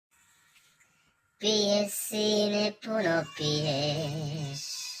Piješ, sine, puno piješ.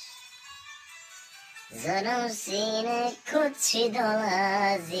 Zorom, sine, kući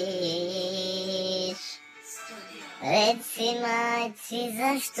dolaziš. Reci majci,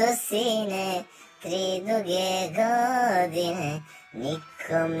 zašto, sine, 3 duge godine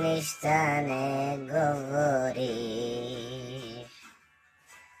nikom ništa ne govoriš.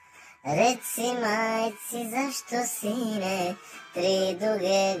 Reci majci, zašto, sine, 3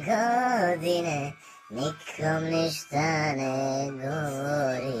 duge godine nikom ništa ne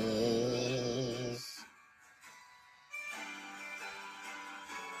govoriš.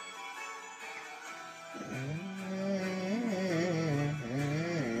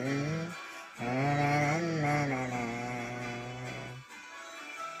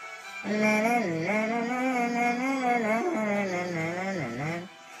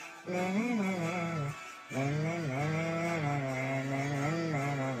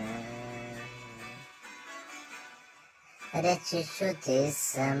 Reći ću ti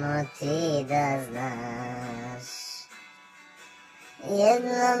samo ti da znaš,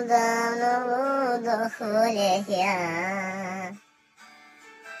 jednom davno ludoh voljeh ja,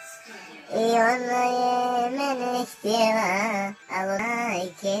 i ona je mene htjela, al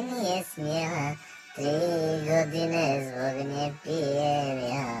majke nije smjela, 3 godine zbog nje pijem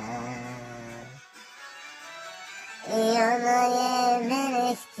ja. I ona je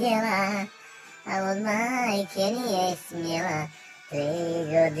mene htjela, a od majke nije smjela, 3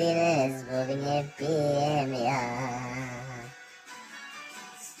 godine zbog nje pijem ja.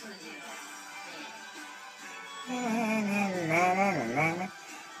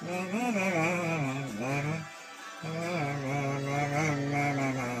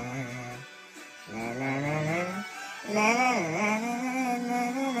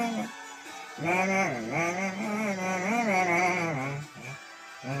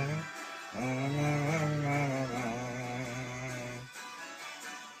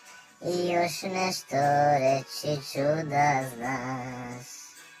 I još nešto reći ću da znaš,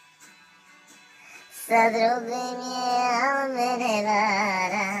 sa drugim je, al mene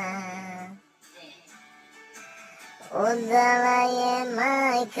vara. Udala je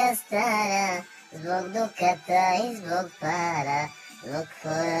majka stara, zbog dukata i zbog para, zbog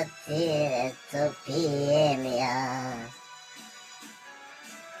kvartire to pijem ja.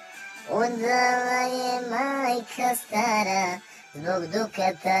 Udala je majka stara, zbog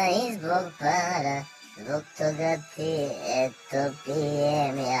dukata i zbog para, zbog toga ti eto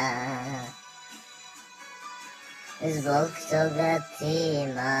pijem ja. Zbog toga ti,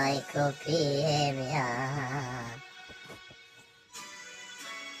 majko, pijem ja.